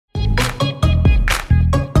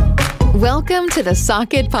Welcome to the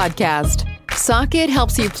Socket Podcast. Socket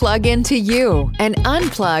helps you plug into you and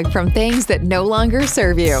unplug from things that no longer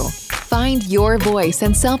serve you. Find your voice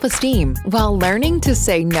and self-esteem while learning to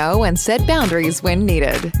say no and set boundaries when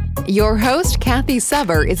needed. Your host, Kathy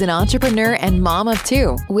Suber, is an entrepreneur and mom of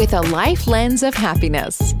two with a life lens of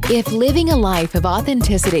happiness. If living a life of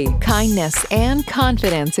authenticity, kindness, and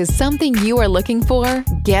confidence is something you are looking for,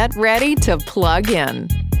 get ready to plug in.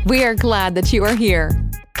 We are glad that you are here.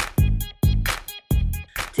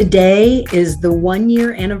 Today is the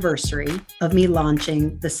 1-year anniversary of me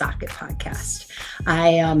launching the Socket Podcast.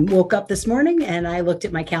 I woke up this morning and I looked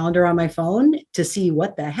at my calendar on my phone to see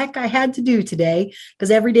what the heck I had to do today, because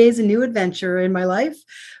every day is a new adventure in my life.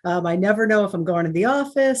 I never know if I'm going to the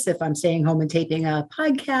office, if I'm staying home and taping a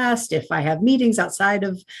podcast, if I have meetings outside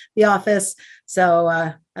of the office. So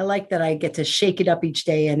I like that I get to shake it up each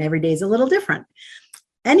day and every day is a little different.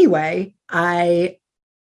 Anyway, I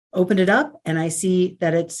opened it up and I see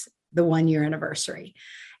that it's the 1-year anniversary.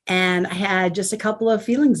 And I had just a couple of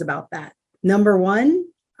feelings about that. Number one,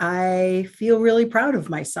 I feel really proud of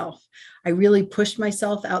myself. I really pushed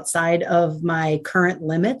myself outside of my current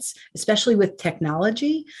limits, especially with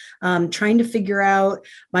technology, trying to figure out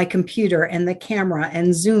my computer and the camera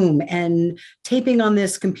and Zoom and taping on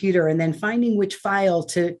this computer and then finding which file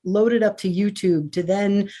to load it up to YouTube, to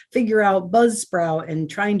then figure out Buzzsprout and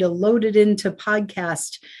trying to load it into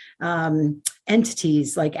podcast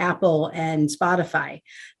entities like Apple and Spotify.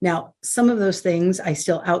 Now, some of those things I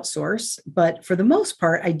still outsource, but for the most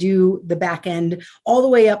part, I do the back end all the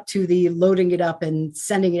way up to the loading it up and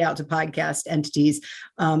sending it out to podcast entities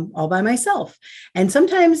all by myself. And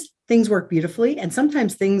sometimes things work beautifully and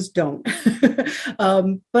sometimes things don't.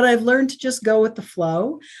 But I've learned to just go with the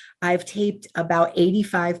flow. I've taped about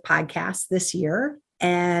 85 podcasts this year.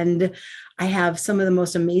 And I have some of the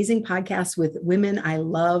most amazing podcasts with women I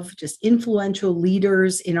love, just influential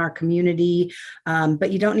leaders in our community.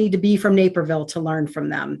 But you don't need to be from Naperville to learn from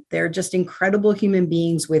them. They're just incredible human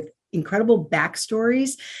beings with incredible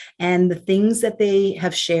backstories. And the things that they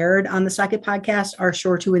have shared on the Socket Podcast are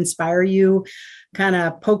sure to inspire you, kind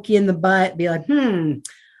of poke you in the butt, be like,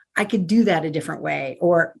 I could do that a different way,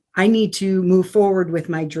 or I need to move forward with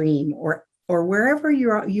my dream, or wherever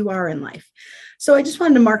you are in life. So I just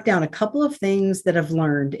wanted to mark down a couple of things that I've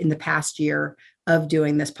learned in the past year of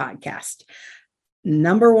doing this podcast.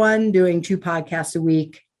 Number one, doing 2 podcasts a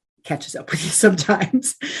week catches up with you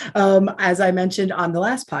sometimes. As I mentioned on the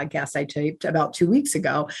last podcast I taped about 2 weeks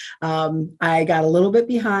ago, I got a little bit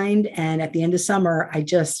behind. And at the end of summer, I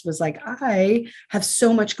just was like, I have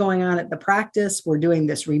so much going on at the practice. We're doing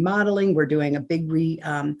this remodeling. We're doing a big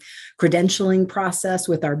credentialing process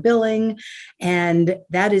with our billing. And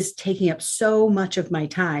that is taking up so much of my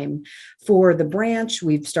time. For the branch,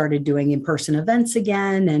 we've started doing in-person events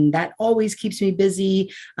again, and that always keeps me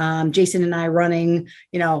busy. Jason and I running,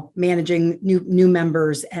 managing new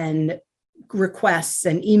members and requests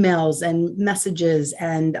and emails and messages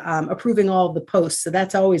and approving all of the posts. So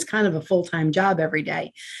that's always kind of a full-time job every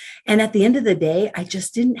day. And at the end of the day, I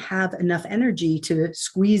just didn't have enough energy to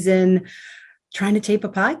squeeze in trying to tape a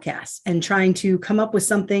podcast and trying to come up with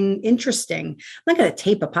something interesting. I'm not going to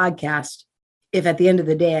tape a podcast if at the end of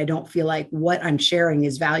the day, I don't feel like what I'm sharing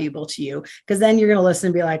is valuable to you, because then you're going to listen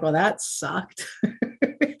and be like, well, that sucked.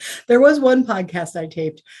 There was one podcast I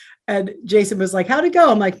taped and Jason was like, how'd it go?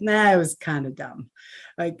 I'm like, nah, it was kind of dumb.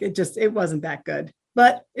 Like it wasn't that good,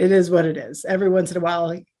 but it is what it is. Every once in a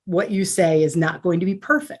while, what you say is not going to be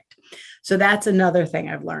perfect. So that's another thing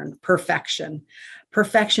I've learned, perfection.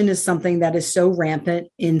 Perfection is something that is so rampant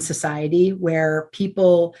in society where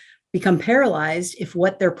people become paralyzed if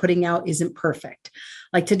what they're putting out isn't perfect.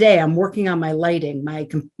 Like today, I'm working on my lighting.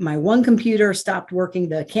 My one computer stopped working,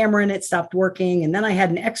 the camera in it stopped working, and then I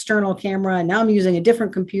had an external camera, and now I'm using a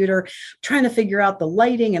different computer, trying to figure out the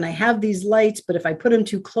lighting, and I have these lights, but if I put them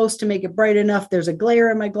too close to make it bright enough, there's a glare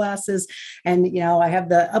in my glasses, and I have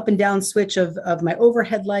the up and down switch of my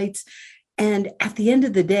overhead lights. And at the end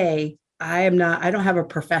of the day, I don't have a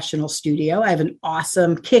professional studio. I have an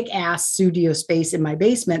awesome kick-ass studio space in my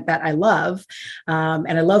basement that I love. And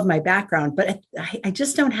I love my background, but I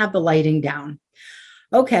just don't have the lighting down.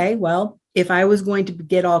 Okay, well, if I was going to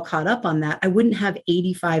get all caught up on that, I wouldn't have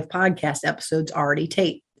 85 podcast episodes already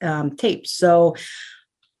taped. So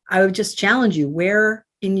I would just challenge you, where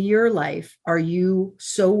in your life are you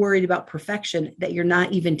so worried about perfection that you're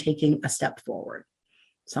not even taking a step forward?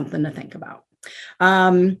 Something to think about.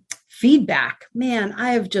 feedback, man,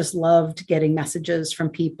 I have just loved getting messages from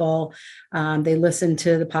people. They listen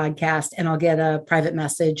to the podcast and I'll get a private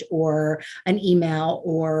message or an email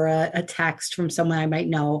or a text from someone I might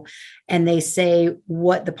know. And they say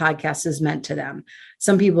what the podcast has meant to them.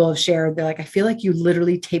 Some people have shared, they're like, I feel like you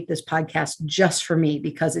literally taped this podcast just for me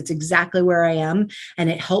because it's exactly where I am. And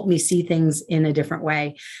it helped me see things in a different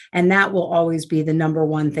way. And that will always be the number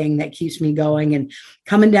one thing that keeps me going and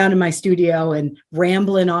coming down to my studio and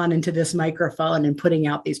rambling on into this microphone and putting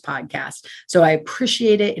out these podcasts. So I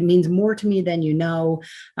appreciate it. It means more to me than you know.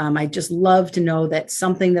 I just love to know that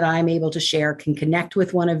something that I'm able to share can connect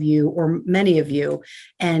with one of you or many of you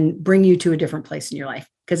and bring you to a different place in your life.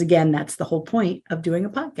 Because again, that's the whole point of doing a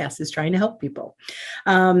podcast, is trying to help people.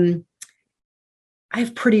 I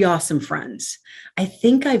have pretty awesome friends. I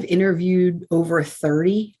think I've interviewed over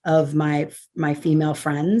 30 of my female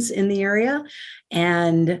friends in the area.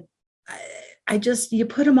 And you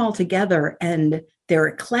put them all together and they're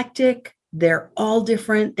eclectic. They're all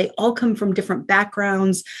different. They all come from different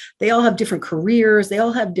backgrounds. They all have different careers. They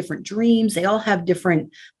all have different dreams. They all have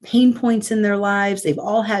different pain points in their lives. They've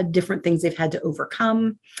all had different things they've had to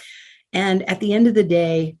overcome. And at the end of the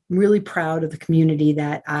day, I'm really proud of the community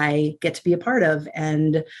that I get to be a part of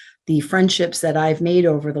and the friendships that I've made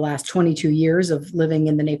over the last 22 years of living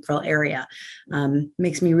in the Naperville area.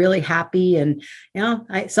 Makes me really happy. And,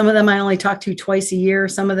 some of them I only talk to twice a year.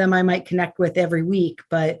 Some of them I might connect with every week,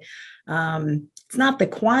 but it's not the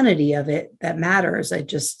quantity of it that matters.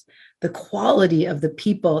 The quality of the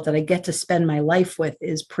people that I get to spend my life with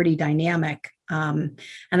is pretty dynamic. And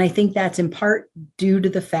I think that's in part due to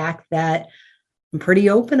the fact that I'm pretty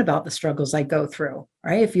open about the struggles I go through,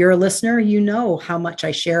 right? If you're a listener, you know how much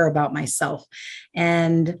I share about myself.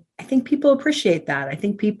 And I think people appreciate that. I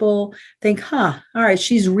think people think, all right,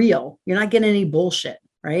 she's real. You're not getting any bullshit,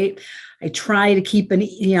 right? I try to keep a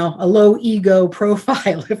low ego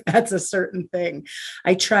profile, if that's a certain thing.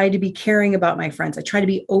 I try to be caring about my friends. I try to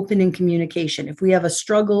be open in communication. If we have a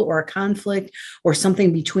struggle or a conflict or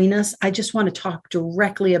something between us, I just want to talk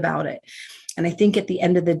directly about it. And I think at the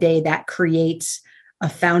end of the day, that creates a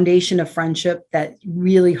foundation of friendship that's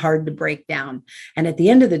really hard to break down. And at the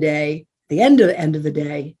end of the day,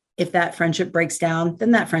 if that friendship breaks down,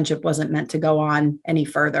 then that friendship wasn't meant to go on any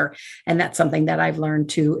further. And that's something that I've learned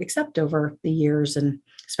to accept over the years, and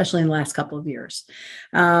especially in the last couple of years.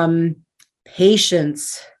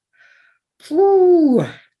 Patience. Whew.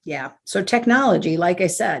 Yeah. So technology, like I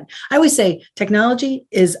said, I always say technology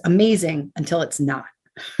is amazing until it's not.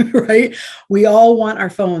 Right? We all want our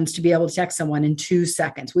phones to be able to text someone in 2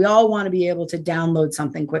 seconds. We all want to be able to download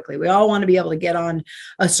something quickly. We all want to be able to get on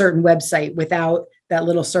a certain website without that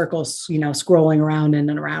little circle, scrolling around and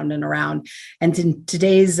around and around. And in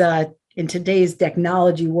today's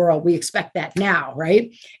technology world, we expect that now,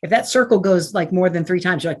 right? If that circle goes like more than 3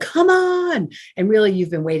 times, you're like, come on. And really,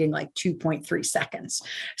 you've been waiting like 2.3 seconds.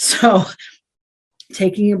 So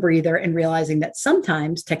taking a breather and realizing that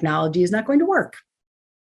sometimes technology is not going to work.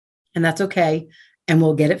 And that's okay. And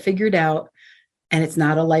we'll get it figured out. And it's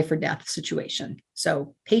not a life or death situation.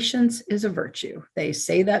 So patience is a virtue. They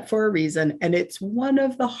say that for a reason. And it's one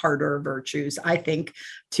of the harder virtues, I think,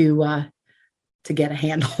 to get a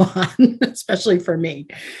handle on, especially for me.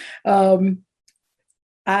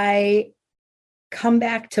 I come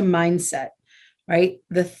back to mindset, right?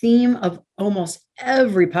 The theme of almost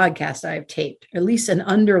every podcast I've taped, at least an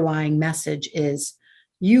underlying message, is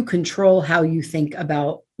you control how you think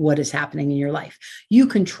about what is happening in your life. You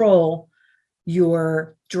control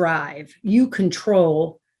your drive. You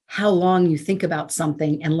control how long you think about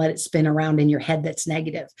something and let it spin around in your head that's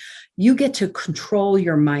negative. You get to control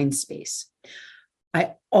your mind space.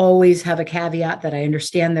 I always have a caveat that I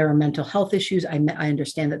understand there are mental health issues. I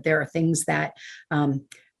understand that there are things that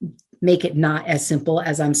make it not as simple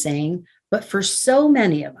as I'm saying. But for so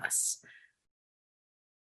many of us,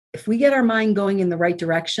 if we get our mind going in the right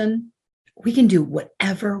direction, we can do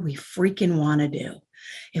whatever we freaking want to do.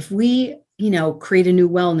 If we, create a new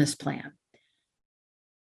wellness plan,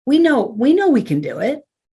 we know we can do it,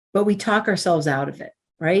 but we talk ourselves out of it,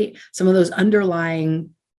 right? Some of those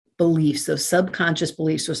underlying beliefs, those subconscious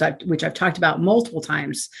beliefs, which I've talked about multiple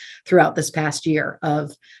times throughout this past year,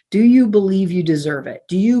 of, do you believe you deserve it?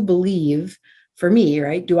 Do you believe, for me,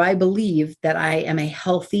 right? Do I believe that I am a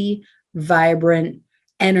healthy, vibrant,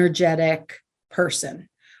 energetic person?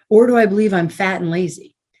 Or do I believe I'm fat and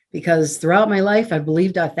lazy? Because throughout my life, I've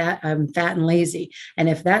believed that I'm fat and lazy. And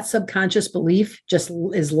if that subconscious belief just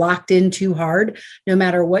is locked in too hard, no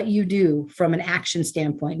matter what you do from an action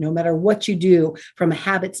standpoint, no matter what you do from a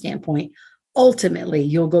habit standpoint, ultimately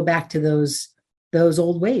you'll go back to those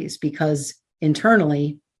old ways, because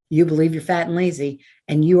internally You believe you're fat and lazy,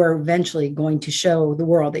 and you are eventually going to show the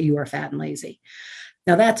world that you are fat and lazy.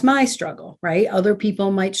 Now, that's my struggle, right? Other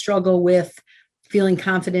people might struggle with feeling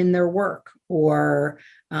confident in their work, or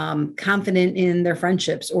confident in their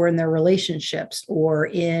friendships, or in their relationships, or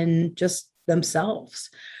in just themselves.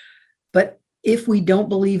 But if we don't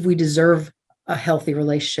believe we deserve a healthy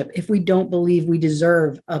relationship, if we don't believe we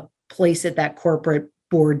deserve a place at that corporate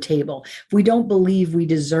board table, if we don't believe we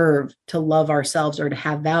deserve to love ourselves or to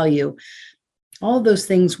have value, all of those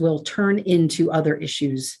things will turn into other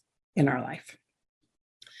issues in our life.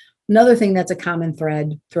 Another thing that's a common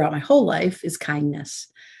thread throughout my whole life is kindness.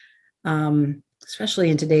 Especially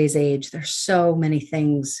in today's age, there's so many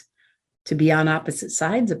things to be on opposite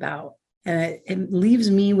sides about. And it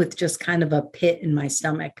leaves me with just kind of a pit in my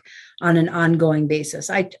stomach on an ongoing basis.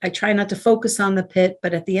 I try not to focus on the pit,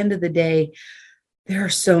 but at the end of the day, there are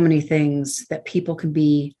so many things that people can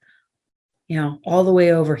be, all the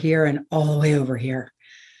way over here and all the way over here.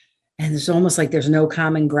 And it's almost like there's no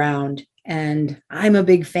common ground. And I'm a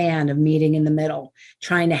big fan of meeting in the middle,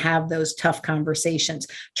 trying to have those tough conversations,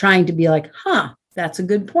 trying to be like, that's a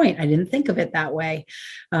good point. I didn't think of it that way.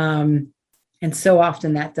 And so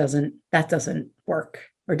often that doesn't work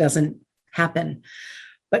or doesn't happen.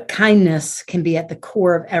 But kindness can be at the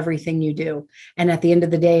core of everything you do. And at the end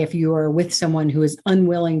of the day, if you are with someone who is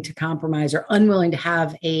unwilling to compromise or unwilling to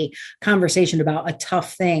have a conversation about a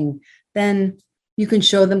tough thing, then you can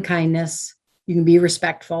show them kindness, you can be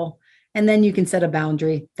respectful, and then you can set a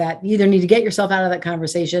boundary that you either need to get yourself out of that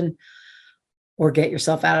conversation or get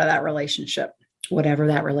yourself out of that relationship, whatever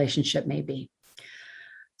that relationship may be.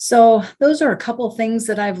 So those are a couple of things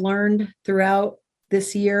that I've learned throughout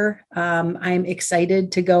this year. I'm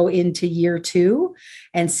excited to go into year 2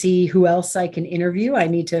 and see who else I can interview. I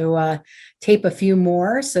need to tape a few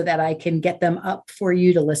more so that I can get them up for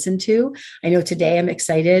you to listen to. I know today I'm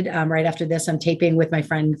excited. Right after this, I'm taping with my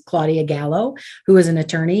friend Claudia Gallo, who is an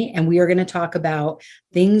attorney, and we are going to talk about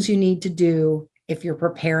things you need to do if you're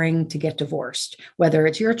preparing to get divorced, whether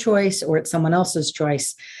it's your choice or it's someone else's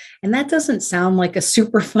choice. And that doesn't sound like a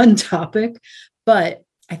super fun topic, but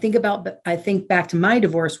I think back to my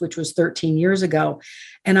divorce, which was 13 years ago,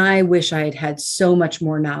 and I wish I had had so much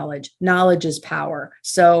more knowledge. Knowledge is power.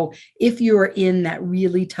 So if you're in that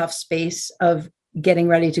really tough space of getting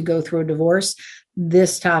ready to go through a divorce,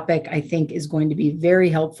 this topic, I think, is going to be very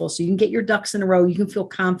helpful. So you can get your ducks in a row. You can feel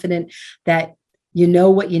confident that you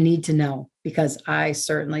know what you need to know, because I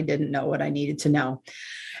certainly didn't know what I needed to know.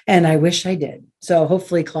 And I wish I did. So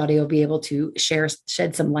hopefully Claudia will be able to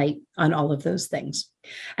shed some light on all of those things.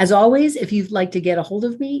 As always, if you'd like to get a hold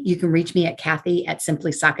of me, you can reach me at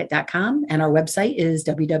Kathy@simplysocket.com. And our website is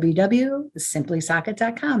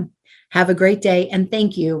www.simplysocket.com. Have a great day. And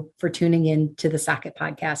thank you for tuning in to the Socket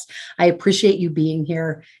Podcast. I appreciate you being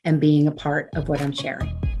here and being a part of what I'm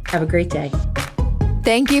sharing. Have a great day.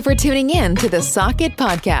 Thank you for tuning in to the Socket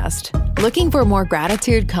Podcast. Looking for more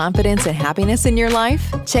gratitude, confidence, and happiness in your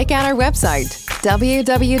life? Check out our website,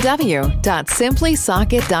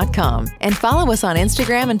 www.simplysocket.com, and follow us on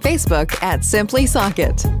Instagram and Facebook at Simply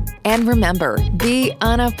Socket. And remember, be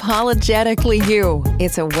unapologetically you.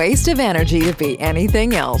 It's a waste of energy to be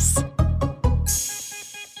anything else.